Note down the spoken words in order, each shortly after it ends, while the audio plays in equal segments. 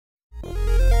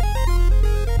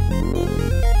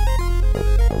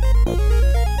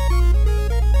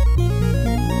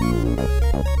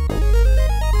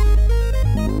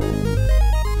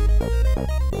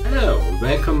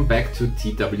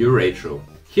to TW Retro.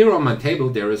 Here on my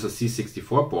table there is a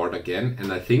C64 board again,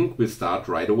 and I think we'll start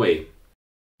right away.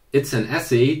 It's an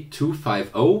Assy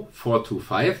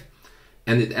 250425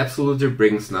 and it absolutely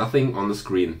brings nothing on the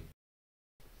screen.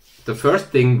 The first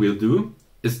thing we'll do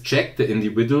is check the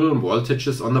individual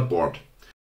voltages on the board.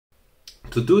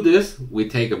 To do this, we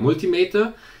take a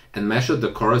multimeter and measure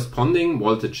the corresponding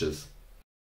voltages.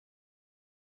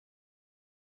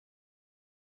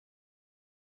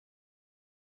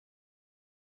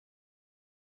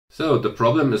 So the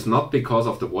problem is not because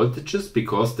of the voltages,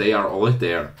 because they are all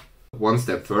there. One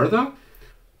step further.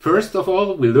 First of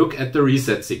all, we look at the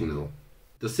reset signal.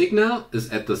 The signal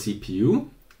is at the CPU.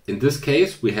 In this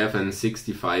case we have an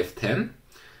 6510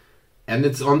 and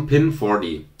it's on pin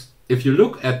 40. If you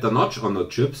look at the notch on the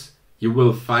chips, you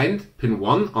will find pin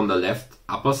 1 on the left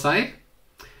upper side.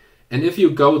 And if you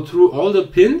go through all the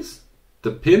pins,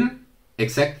 the pin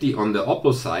exactly on the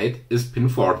opposite side is pin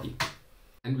 40.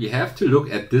 And we have to look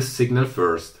at this signal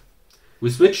first. We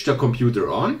switch the computer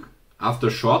on. After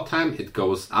a short time it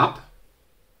goes up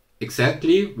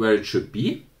exactly where it should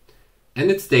be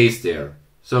and it stays there.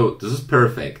 So this is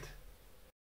perfect.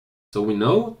 So we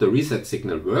know the reset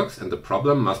signal works and the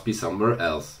problem must be somewhere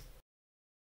else.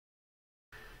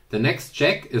 The next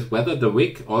check is whether the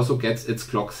WIC also gets its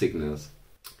clock signals.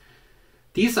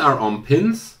 These are on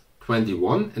pins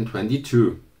 21 and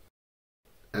 22.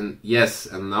 And yes,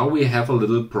 and now we have a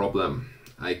little problem.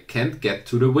 I can't get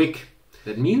to the WIC.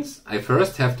 That means I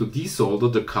first have to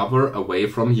desolder the cover away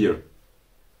from here.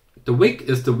 The WIC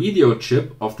is the video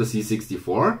chip of the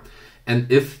C64,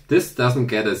 and if this doesn't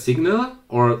get a signal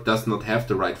or does not have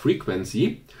the right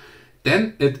frequency,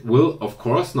 then it will of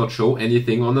course not show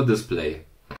anything on the display.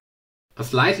 A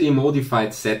slightly modified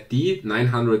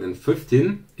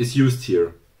ZD915 is used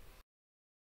here.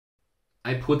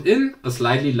 I put in a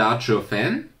slightly larger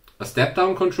fan, a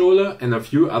step-down controller and a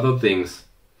few other things.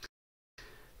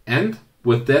 And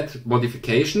with that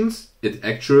modifications, it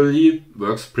actually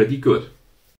works pretty good.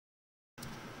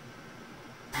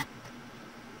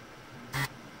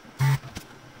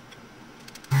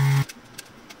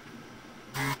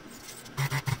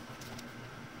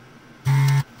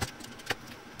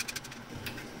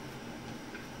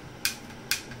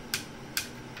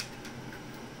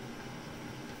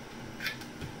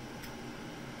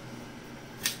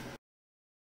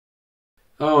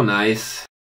 Oh, nice.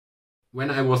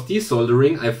 When I was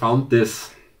desoldering, I found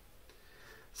this.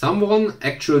 Someone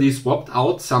actually swapped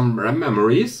out some RAM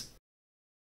memories.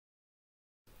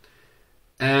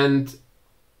 And,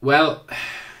 well,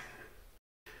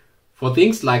 for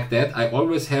things like that, I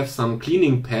always have some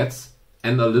cleaning pads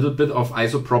and a little bit of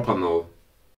isopropanol.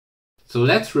 So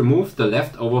let's remove the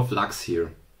leftover flux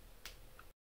here.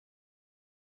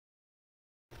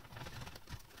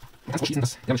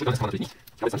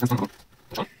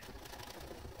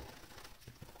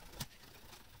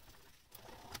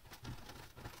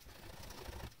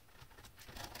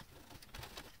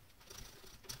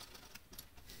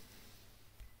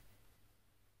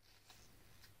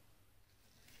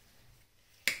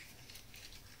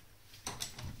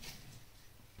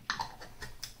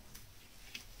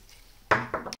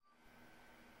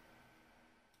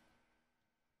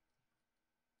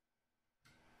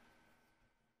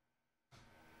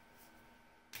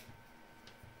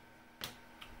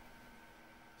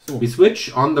 So we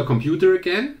switch on the computer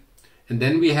again and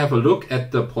then we have a look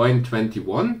at the point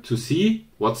 21 to see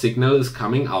what signal is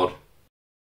coming out.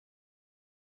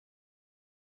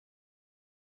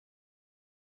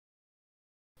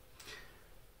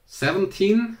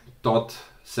 (17.7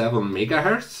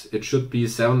 megahertz). It should be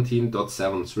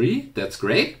 17.73. That's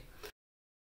great.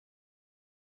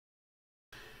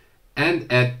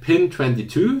 And at pin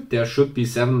 22 there should be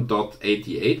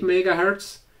 7.88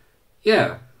 megahertz.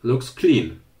 Yeah, looks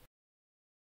clean.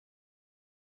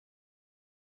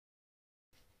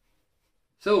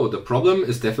 So the problem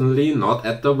is definitely not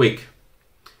at the WIC.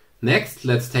 Next,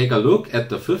 let's take a look at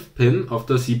the 5th pin of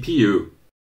the CPU.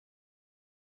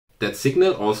 That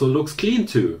signal also looks clean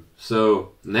too.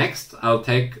 So next I'll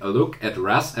take a look at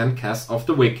RAS and CAS of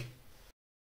the WIC.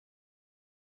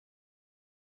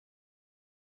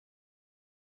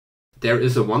 There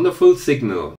is a wonderful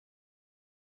signal.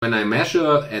 When I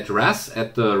measure at RAS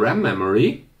at the RAM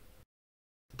memory,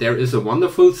 there is a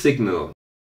wonderful signal.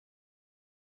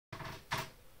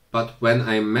 But when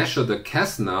I measure the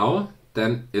CAS now,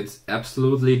 then it's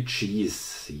absolutely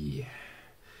cheesy.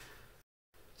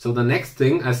 So the next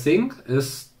thing I think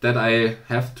is that I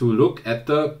have to look at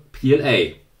the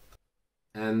PLA.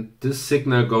 And this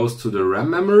signal goes to the RAM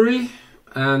memory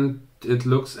and it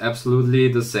looks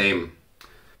absolutely the same.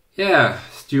 Yeah,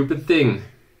 stupid thing.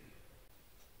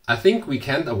 I think we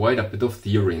can't avoid a bit of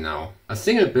theory now. A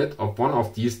single bit of one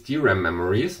of these DRAM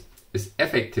memories is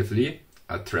effectively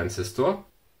a transistor,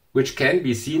 which can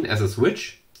be seen as a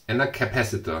switch, and a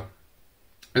capacitor.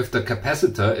 If the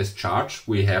capacitor is charged,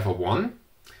 we have a 1.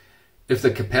 If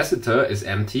the capacitor is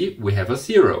empty, we have a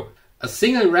 0. A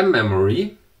single RAM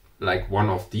memory, like one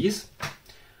of these,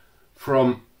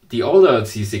 from the older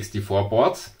C64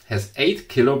 boards, has 8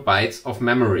 kilobytes of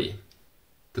memory.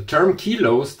 The term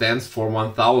kilo stands for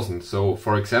 1000, so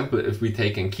for example, if we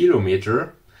take a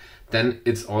kilometer, then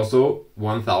it's also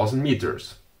 1000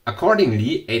 meters.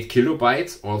 Accordingly, 8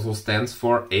 kilobytes also stands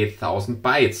for 8000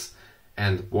 bytes,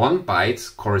 and 1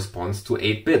 byte corresponds to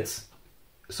 8 bits.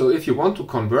 So if you want to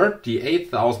convert the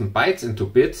 8000 bytes into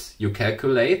bits, you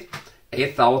calculate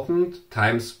 8000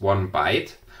 times 1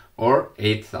 byte, or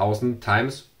 8000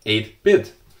 times 8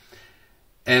 bit.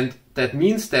 And that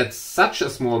means that such a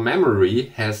small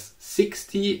memory has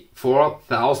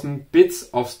 64,000 bits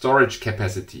of storage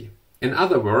capacity. In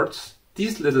other words,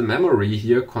 this little memory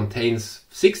here contains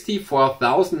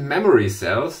 64,000 memory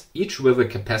cells, each with a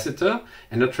capacitor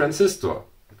and a transistor.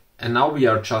 And now we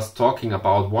are just talking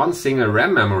about one single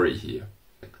RAM memory here.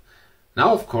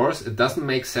 Now, of course, it doesn't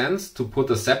make sense to put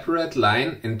a separate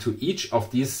line into each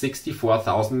of these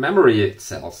 64,000 memory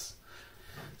cells.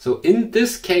 So in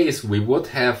this case, we would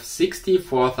have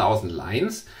 64,000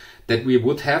 lines that we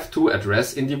would have to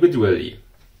address individually.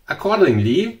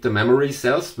 Accordingly, the memory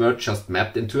cells were just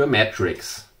mapped into a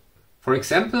matrix. For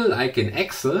example, like in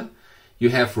Excel, you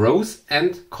have rows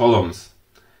and columns.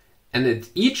 And at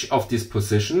each of these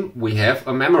positions, we have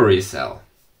a memory cell.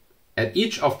 At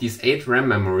each of these 8 RAM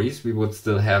memories, we would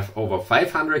still have over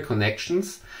 500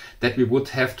 connections that we would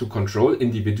have to control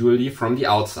individually from the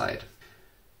outside.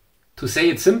 To say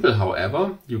it simple,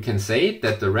 however, you can say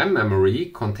that the RAM memory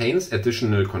contains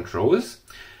additional controls,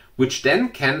 which then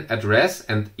can address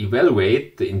and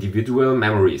evaluate the individual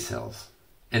memory cells.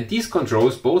 And these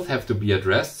controls both have to be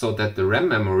addressed so that the RAM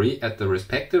memory at the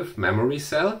respective memory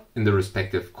cell in the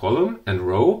respective column and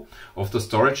row of the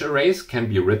storage arrays can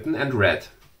be written and read.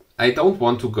 I don't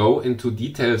want to go into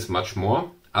details much more,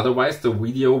 otherwise the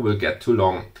video will get too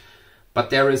long. But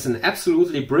there is an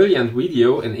absolutely brilliant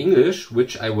video in English,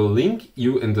 which I will link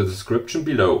you in the description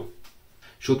below.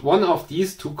 Should one of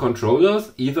these two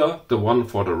controllers, either the one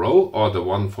for the row or the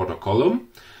one for the column,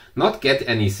 not get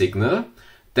any signal,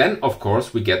 then of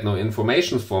course we get no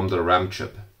information from the RAM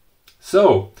chip.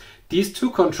 So, these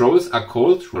two controls are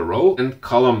called the row and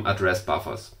column address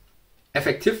buffers.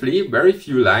 Effectively, very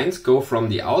few lines go from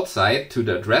the outside to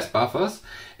the address buffers,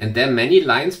 and then many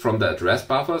lines from the address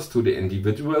buffers to the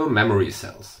individual memory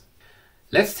cells.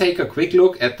 Let's take a quick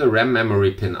look at the RAM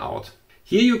memory pinout.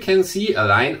 Here you can see a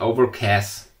line over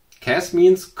CAS. CAS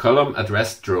means column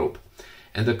address strobe.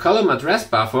 And the column address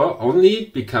buffer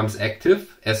only becomes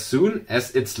active as soon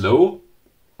as it's low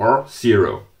or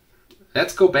 0.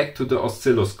 Let's go back to the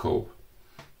oscilloscope.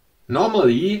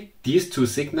 Normally, these two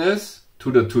signals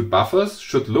to the two buffers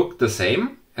should look the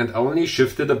same and only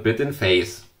shifted a bit in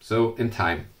phase, so in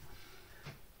time.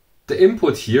 The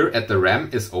input here at the RAM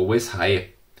is always high,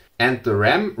 and the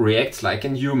RAM reacts like a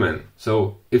human,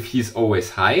 so if he's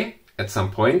always high, at some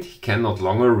point he can no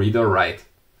longer read or write.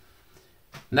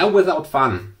 Now without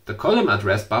fun, the column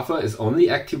address buffer is only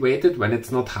activated when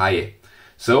it's not high,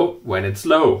 so when it's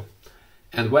low.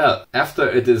 And well, after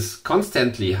it is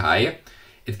constantly high,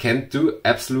 it can't do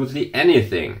absolutely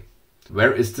anything.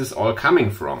 Where is this all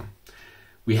coming from?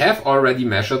 We have already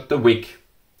measured the wick.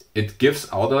 It gives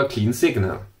out a clean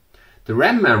signal. The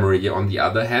RAM memory, on the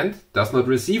other hand, does not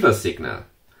receive a signal.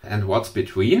 And what's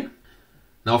between?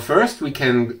 Now first we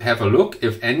can have a look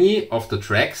if any of the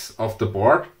tracks of the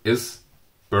board is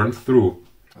burned through.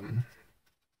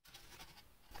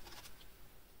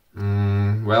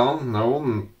 Well,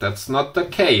 no, that's not the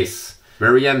case.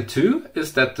 Variant 2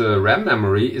 is that the RAM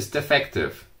memory is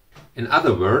defective. In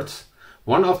other words,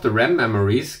 one of the RAM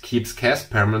memories keeps CAS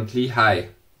permanently high.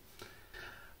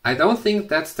 I don't think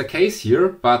that's the case here,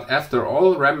 but after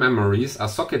all RAM memories are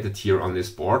socketed here on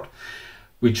this board,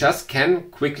 we just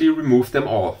can quickly remove them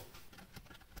all.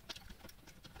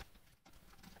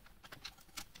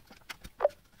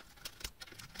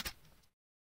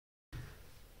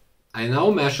 I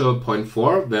now measure point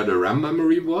 4 where the RAM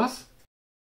memory was.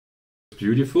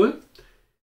 Beautiful.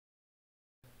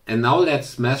 And now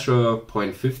let's measure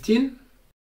point 15.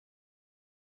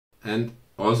 And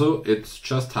also it's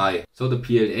just high. So the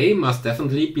PLA must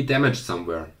definitely be damaged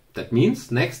somewhere. That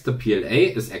means next the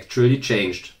PLA is actually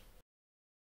changed.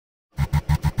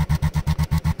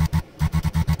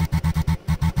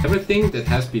 Everything that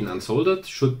has been unsoldered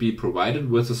should be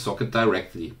provided with a socket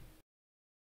directly.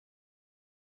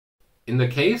 In the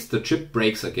case the chip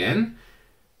breaks again,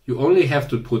 you only have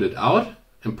to put it out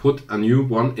and put a new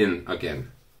one in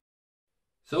again.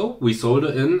 So we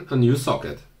solder in a new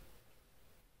socket.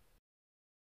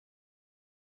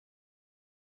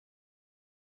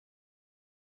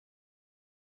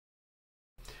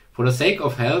 For the sake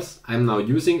of health, I am now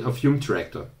using a fume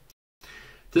tractor.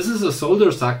 This is a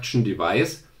solder suction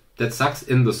device that sucks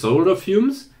in the solder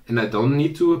fumes and I don't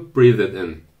need to breathe it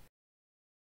in.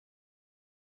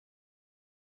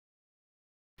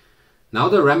 Now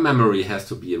the RAM memory has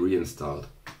to be reinstalled.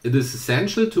 It is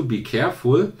essential to be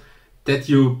careful that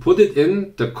you put it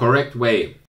in the correct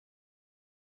way.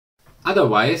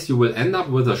 Otherwise you will end up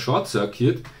with a short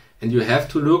circuit and you have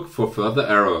to look for further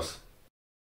errors.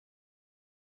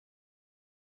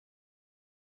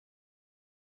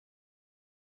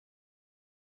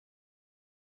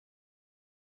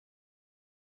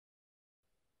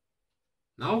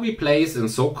 Now we place in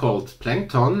so-called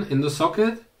plankton in the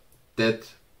socket that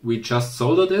we just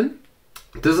soldered in.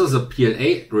 This is a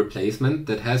PLA replacement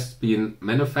that has been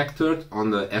manufactured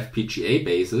on the FPGA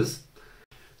basis,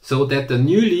 so that the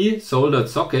newly soldered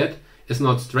socket is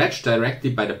not stretched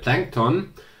directly by the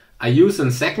plankton. I use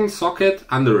a second socket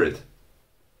under it.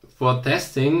 For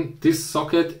testing, this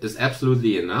socket is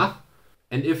absolutely enough,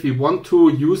 and if we want to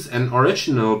use an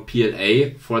original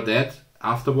PLA for that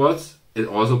afterwards, it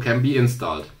also can be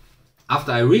installed.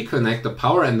 After I reconnect the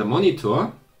power and the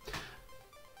monitor,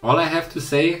 all I have to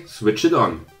say, switch it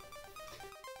on.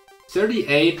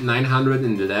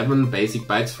 38911 basic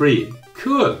bytes free.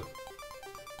 Cool!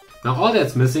 Now all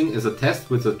that's missing is a test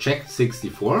with the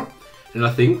C64, and I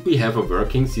think we have a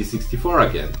working C64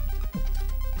 again.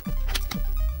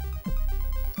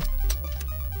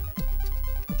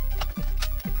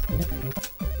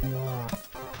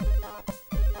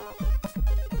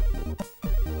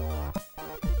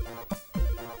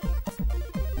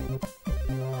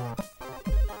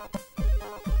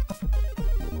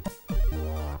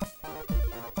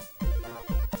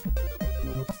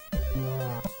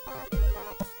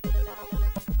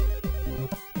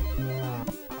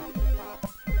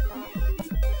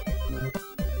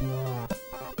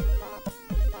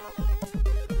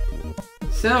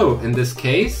 So, in this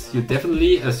case, you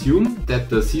definitely assume that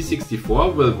the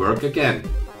C64 will work again.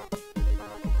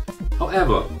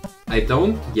 However, I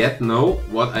don't yet know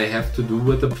what I have to do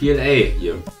with the PLA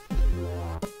here.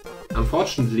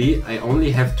 Unfortunately, I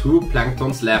only have 2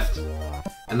 planktons left,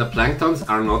 and the planktons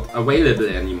are not available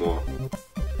anymore.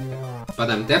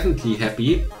 But I'm definitely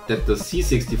happy that the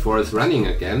C64 is running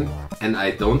again and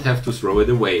I don't have to throw it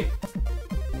away.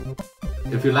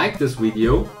 If you like this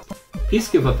video, please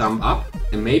give a thumb up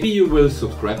and maybe you will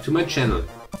subscribe to my channel.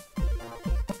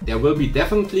 There will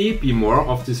definitely be more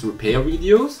of these repair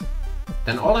videos.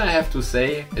 Then all I have to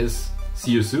say is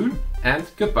see you soon and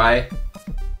goodbye.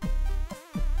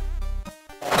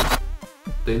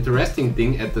 The interesting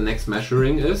thing at the next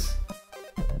measuring is,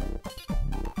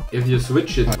 if you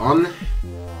switch it on,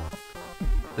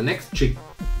 the next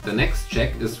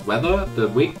check is whether the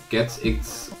wig gets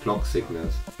its clock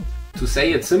signals. To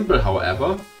say it simple,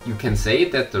 however, you can say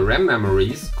that the RAM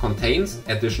memories contains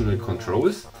additional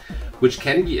controls which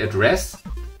can be addressed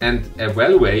and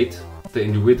evaluate the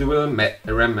individual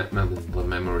RAM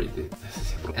memory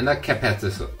and a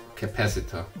capacitor.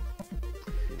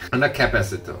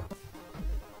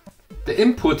 The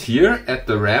input here at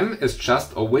the RAM is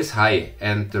just always high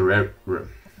and the